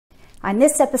On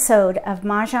this episode of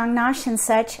Mahjong Nosh and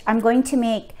Such, I'm going to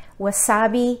make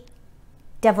wasabi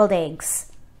deviled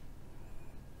eggs.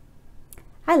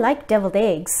 I like deviled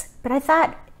eggs, but I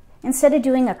thought instead of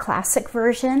doing a classic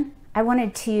version, I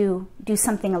wanted to do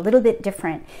something a little bit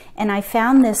different. And I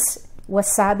found this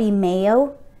wasabi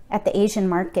mayo at the Asian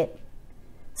market.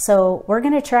 So we're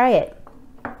gonna try it.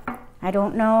 I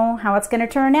don't know how it's gonna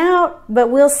turn out, but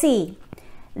we'll see.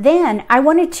 Then I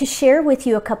wanted to share with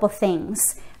you a couple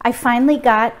things. I finally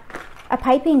got a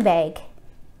piping bag.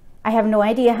 I have no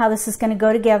idea how this is going to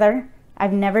go together.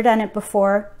 I've never done it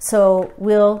before, so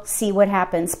we'll see what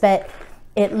happens, but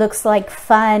it looks like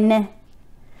fun.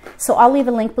 So I'll leave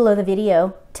a link below the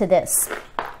video to this.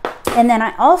 And then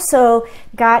I also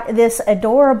got this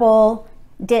adorable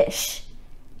dish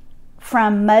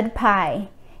from Mud Pie.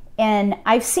 And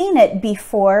I've seen it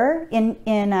before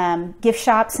in gift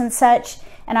shops and such,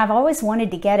 and I've always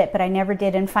wanted to get it, but I never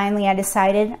did. And finally I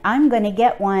decided I'm going to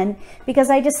get one because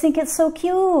I just think it's so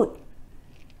cute.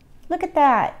 Look at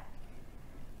that.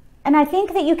 And I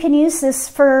think that you can use this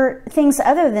for things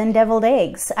other than deviled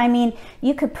eggs. I mean,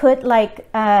 you could put like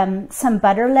some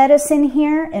butter lettuce in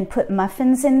here and put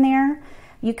muffins in there.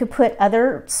 You could put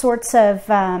other sorts of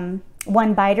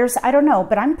one-biters. I don't know,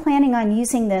 but I'm planning on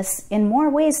using this in more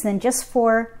ways than just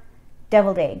for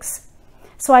deviled eggs.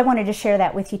 So I wanted to share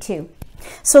that with you too.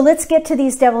 So let's get to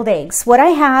these deviled eggs. What I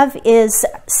have is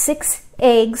 6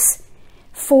 eggs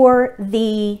for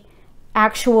the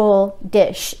actual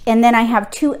dish. And then I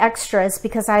have 2 extras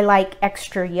because I like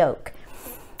extra yolk.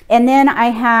 And then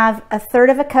I have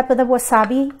 1/3 cup of the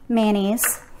wasabi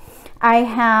mayonnaise. I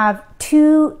have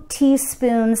 2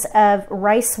 teaspoons of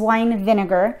rice wine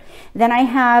vinegar. Then I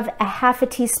have 1/2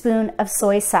 teaspoon of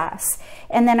soy sauce.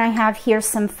 And then I have here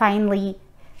some finely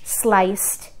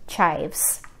sliced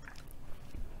chives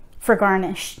for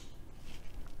garnish.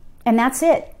 And that's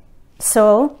it.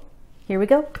 So here we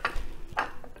go.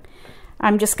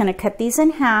 I'm just going to cut these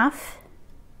in half.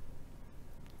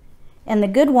 And the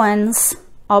good ones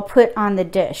I'll put on the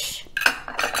dish.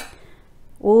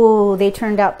 Ooh, they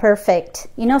turned out perfect.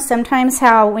 You know sometimes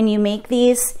how when you make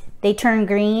these, they turn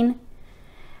green?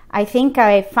 I think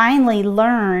I finally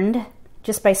learned,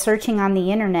 just by searching on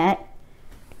the internet,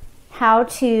 how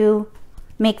to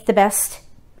make the best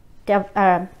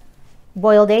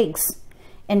boiled eggs.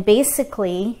 And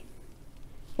basically,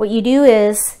 what you do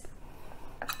is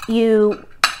you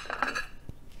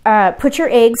put your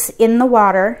eggs in the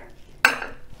water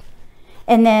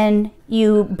and then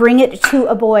you bring it to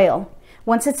a boil.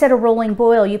 Once it's at a rolling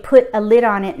boil, you put a lid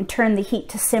on it and turn the heat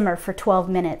to simmer for 12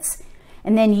 minutes.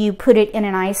 And then you put it in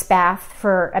an ice bath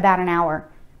for about an hour.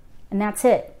 And that's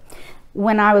it.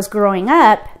 When I was growing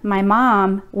up, my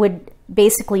mom would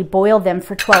basically boil them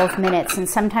for 12 minutes. And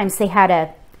sometimes they had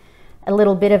a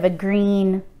little bit of a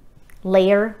green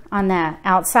layer on the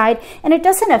outside. And it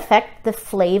doesn't affect the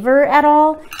flavor at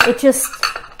all. It just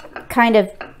kind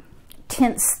of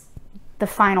tints the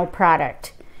final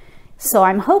product. So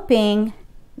I'm hoping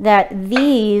that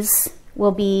these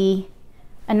will be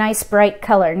a nice bright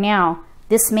color. Now,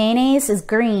 this mayonnaise is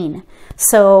green,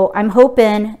 so I'm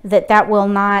hoping that that will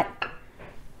not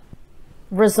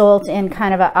result in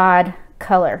kind of an odd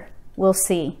color. We'll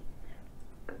see.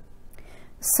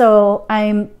 So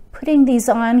I'm putting these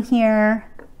on here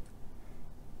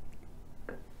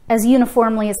as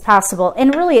uniformly as possible.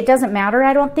 And really it doesn't matter,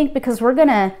 I don't think, because we're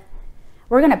gonna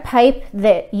pipe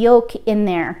the yolk in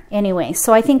there anyway.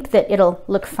 So I think that it'll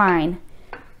look fine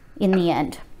in the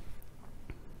end.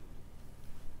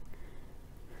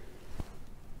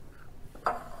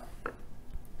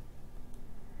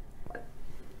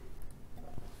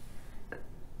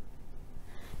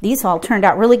 These all turned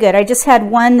out really good. I just had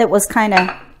one that was kind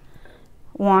of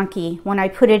wonky. When I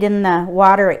put it in the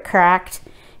water, it cracked.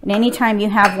 And anytime you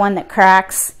have one that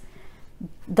cracks,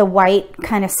 the white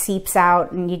kind of seeps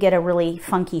out and you get a really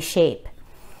funky shape.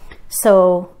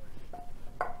 So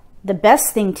the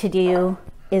best thing to do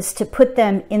is to put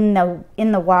them in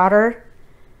the water,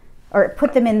 or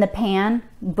put them in the pan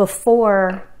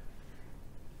before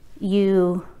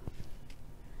you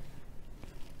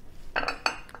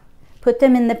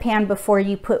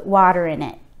put water in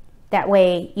it. That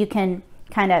way you can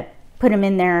kind of put them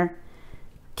in there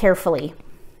carefully.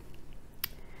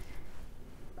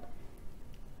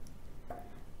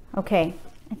 Okay,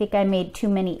 I think I made too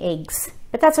many eggs,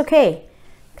 but that's okay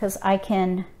because I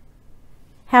can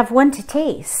have one to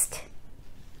taste.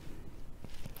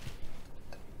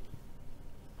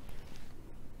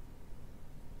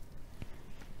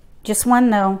 Just one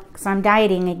though, because I'm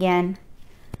dieting again.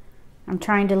 I'm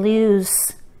trying to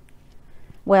lose,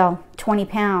 well, 20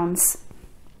 pounds.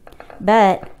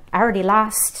 But I already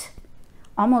lost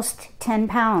almost 10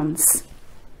 pounds.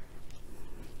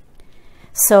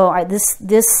 So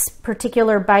this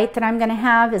particular bite that I'm going to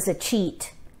have is a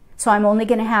cheat. So I'm only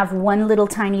going to have one little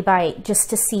tiny bite just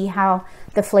to see how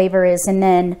the flavor is. And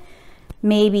then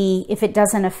maybe if it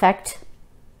doesn't affect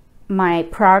my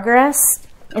progress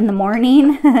in the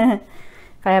morning, if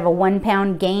I have a 1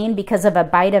 pound gain because of a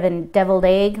bite of a deviled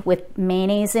egg with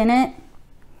mayonnaise in it,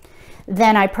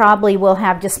 then I probably will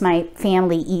have just my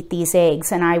family eat these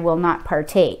eggs and I will not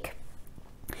partake.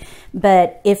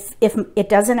 But if it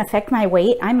doesn't affect my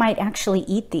weight, I might actually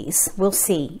eat these. We'll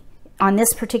see. On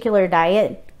this particular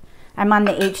diet, I'm on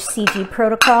the HCG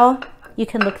protocol. You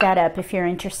can look that up if you're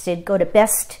interested. Go to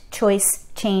Best Choice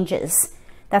Changes.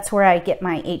 That's where I get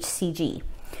my HCG.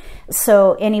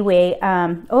 So anyway,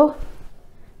 oh,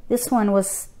 this one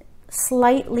was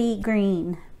slightly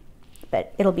green,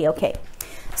 but it'll be okay.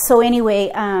 So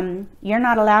anyway, you're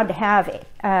not allowed to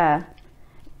have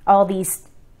all these,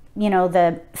 you know,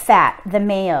 the fat, the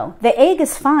mayo. The egg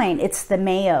is fine. It's the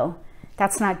mayo.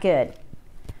 That's not good.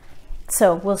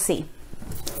 So we'll see.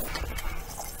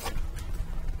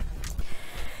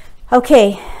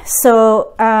 Okay,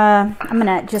 so I'm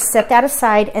gonna just set that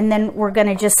aside, and then we're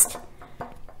gonna just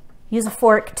use a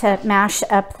fork to mash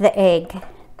up the egg.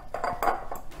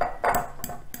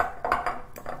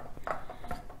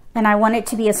 And I want it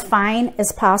to be as fine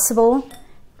as possible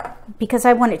because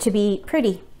I want it to be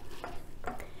pretty.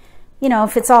 You know,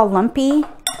 if it's all lumpy,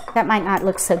 that might not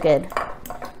look so good.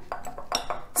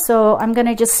 So I'm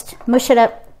gonna just mush it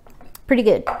up pretty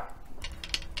good.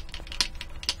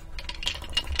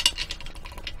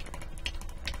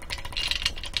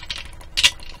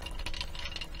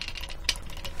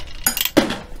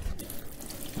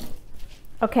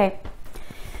 Okay,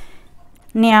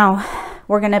 now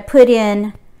we're going to put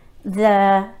in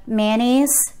the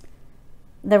mayonnaise,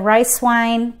 the rice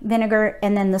wine vinegar,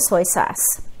 and then the soy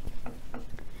sauce.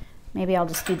 Maybe I'll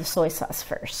just do the soy sauce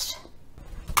first.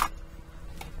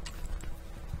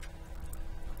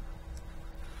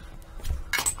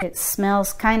 It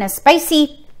smells kind of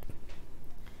spicy.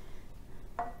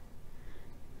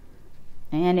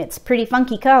 And it's pretty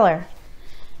funky color.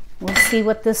 We'll see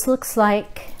what this looks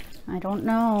like. I don't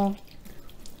know.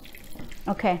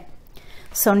 Okay,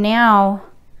 so now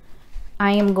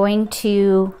I am going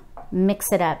to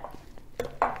mix it up.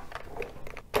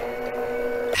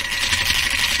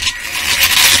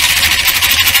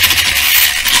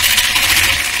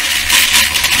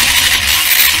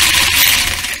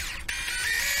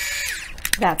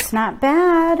 That's not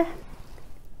bad.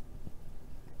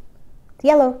 It's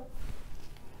yellow.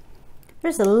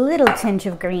 There's a little tinge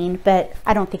of green, but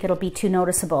I don't think it'll be too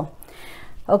noticeable.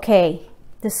 Okay,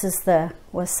 this is the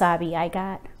wasabi I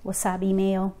got. Wasabi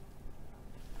mayo.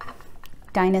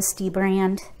 Dynasty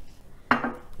brand.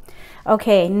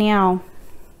 Okay, now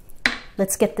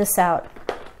let's get this out.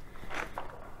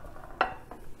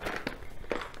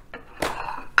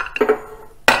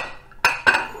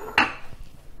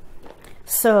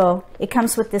 So it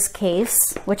comes with this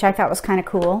case, which I thought was kind of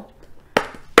cool.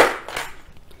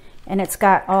 And it's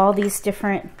got all these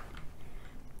different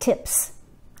tips,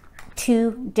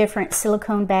 2 different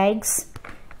silicone bags,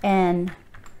 and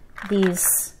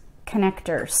these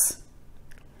connectors.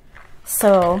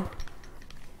 So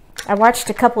I watched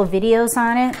a couple of videos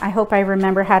on it. I hope I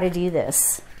remember how to do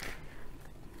this.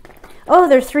 Oh,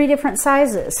 they're 3 different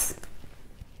sizes.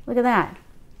 Look at that.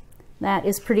 That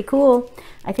is pretty cool.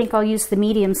 I think I'll use the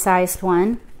medium-sized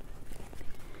one.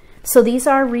 So these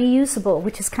are reusable,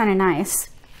 which is kind of nice,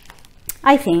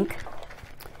 I think.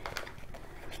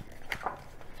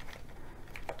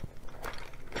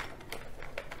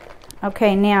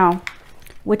 Okay, now,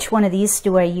 which one of these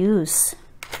do I use?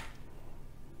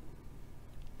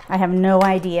 I have no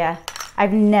idea.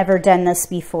 I've never done this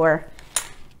before.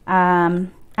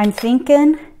 I'm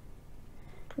thinking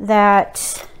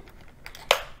that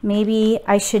maybe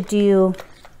I should do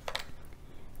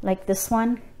like this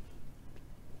one.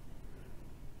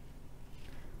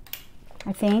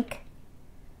 I think.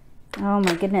 Oh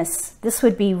my goodness. This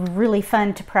would be really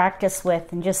fun to practice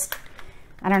with and just,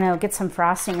 I don't know, get some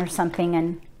frosting or something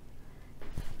and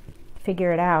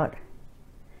figure it out.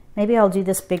 Maybe I'll do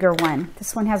this bigger one.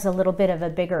 This one has a little bit of a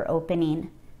bigger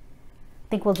opening. I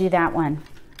think we'll do that one.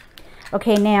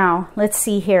 Okay, now let's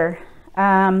see here.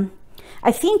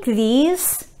 I think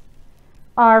these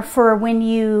are for when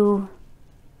you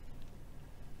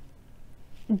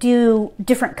do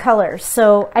different colors.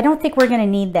 So I don't think we're going to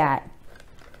need that.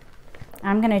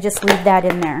 I'm going to just leave that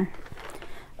in there.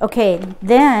 Okay,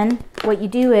 then what you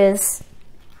do is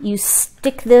you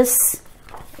stick this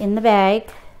in the bag,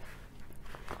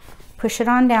 push it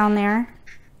on down there,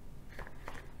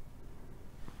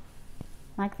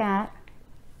 like that.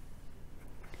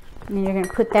 And then you're going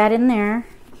to put that in there.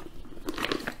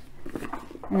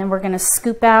 And then we're going to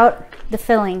scoop out the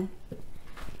filling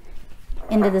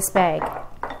into this bag.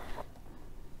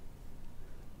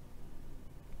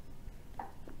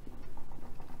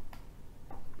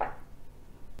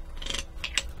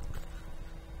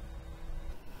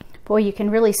 Boy, you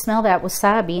can really smell that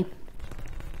wasabi.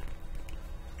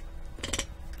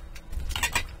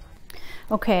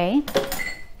 Okay,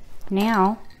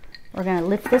 now we're going to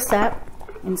lift this up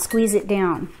and squeeze it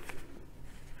down.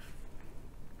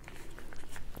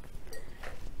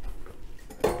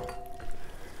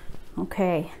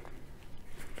 Okay,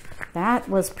 that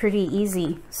was pretty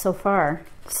easy so far.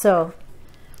 So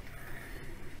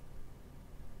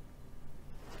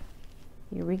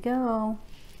here we go.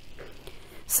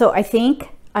 So I think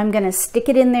I'm going to stick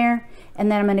it in there,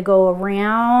 and then I'm going to go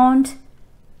around,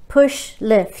 push,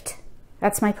 lift.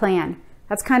 That's my plan.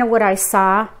 That's kind of what I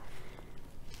saw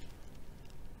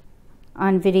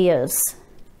on videos.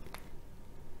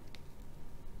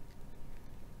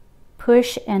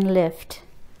 Push and lift.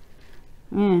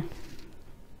 I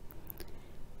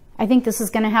think this is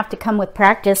going to have to come with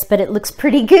practice, but it looks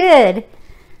pretty good.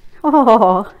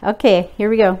 Oh, okay, here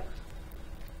we go.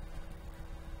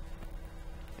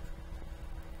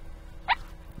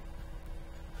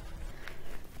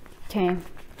 Okay,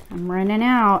 I'm running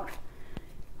out.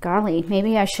 Golly,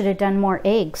 maybe I should have done more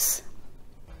eggs.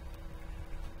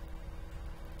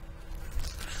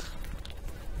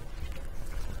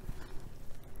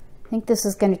 I think this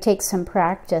is going to take some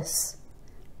practice.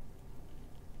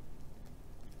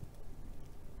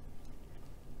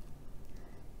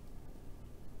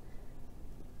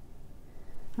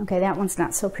 Okay, that one's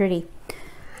not so pretty.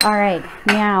 All right,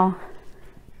 now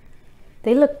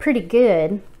they look pretty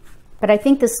good, but I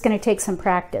think this is going to take some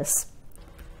practice.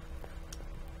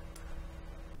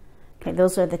 Okay,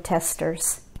 those are the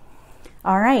testers.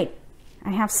 All right,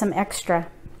 I have some extra.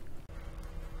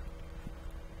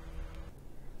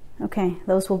 Okay,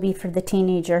 those will be for the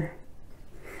teenager.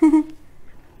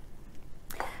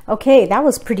 Okay, that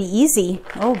was pretty easy.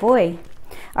 Oh boy.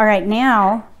 All right,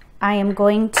 now I am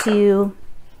going to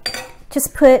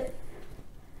just put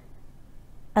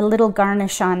a little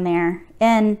garnish on there.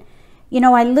 And you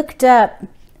know, I looked up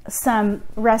some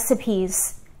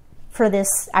recipes for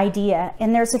this idea,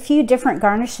 and there's a few different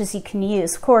garnishes you can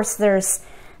use. Of course, there's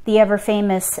the ever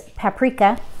famous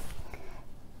paprika,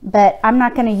 but I'm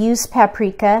not going to use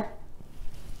paprika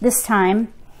this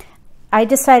time. I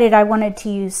decided I wanted to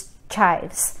use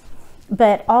chives,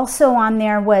 but also on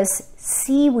there was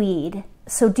seaweed.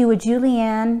 So do a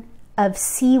julienne of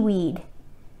seaweed,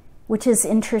 which is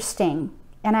interesting,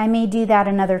 and I may do that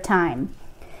another time.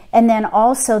 And then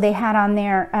also they had on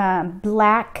there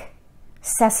black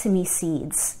sesame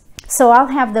seeds. So I'll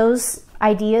have those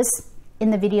ideas in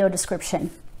the video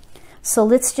description. So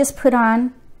let's just put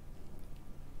on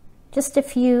just a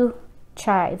few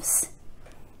chives.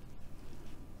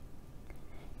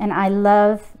 And I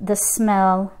love the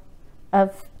smell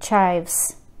of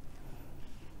chives.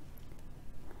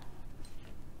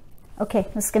 Okay,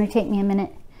 this is going to take me a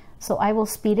minute, so I will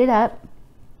speed it up.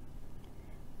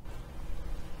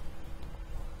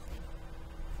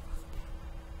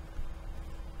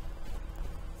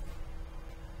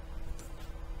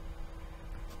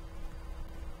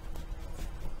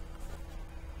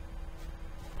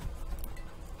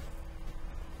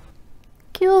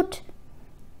 Cute.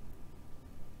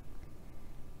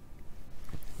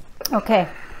 Okay.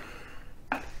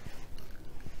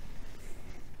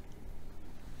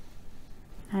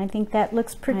 I think that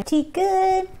looks pretty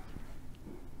good.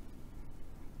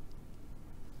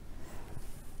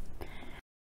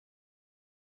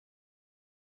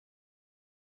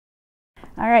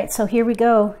 All right, so here we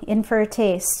go, in for a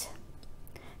taste.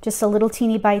 Just a little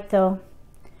teeny bite though,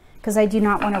 because I do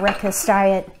not want to wreck this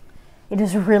diet. It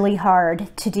is really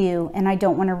hard to do, and I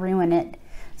don't want to ruin it.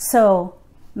 So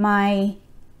my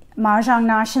Mahjong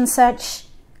Nosh and Such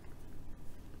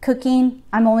cooking,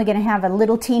 I'm only going to have a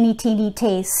little teeny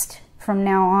taste from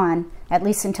now on, at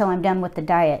least until I'm done with the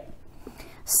diet.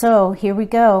 So here we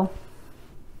go.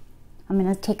 I'm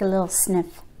going to take a little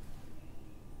sniff.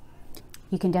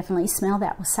 You can definitely smell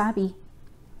that wasabi.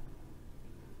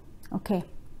 Okay,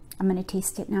 I'm going to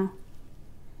taste it now.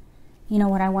 You know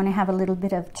what, I want to have a little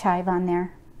bit of chive on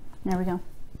there. There we go.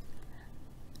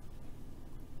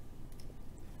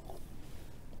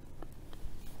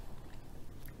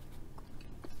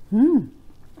 You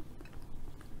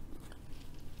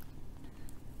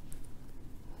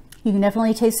can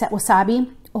definitely taste that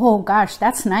wasabi. Oh gosh,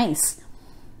 that's nice.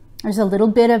 There's a little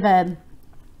bit of a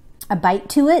bite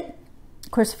to it,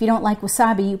 Of course, if you don't like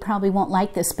wasabi, you probably won't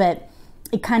like this, but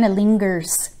it kind of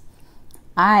lingers.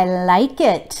 I like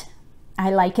it. I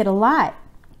like it a lot.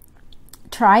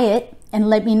 Try it and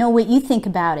let me know what you think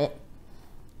about it.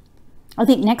 I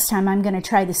think next time I'm going to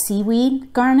try the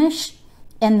seaweed garnish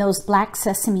and those black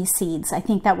sesame seeds. I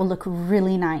think that will look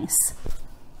really nice.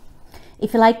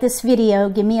 If you like this video,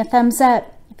 give me a thumbs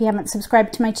up. If you haven't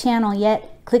subscribed to my channel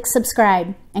yet, click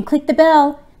subscribe and click the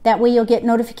bell. That way you'll get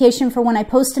notification for when I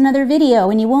post another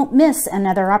video and you won't miss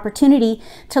another opportunity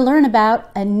to learn about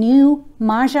a new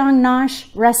Mahjong Nosh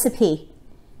recipe.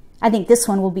 I think this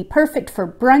one will be perfect for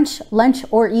brunch, lunch,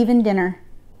 or even dinner.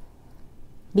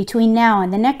 Between now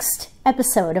and the next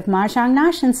episode of Mahjong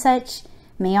Nosh and Such,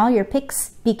 may all your picks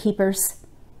be keepers.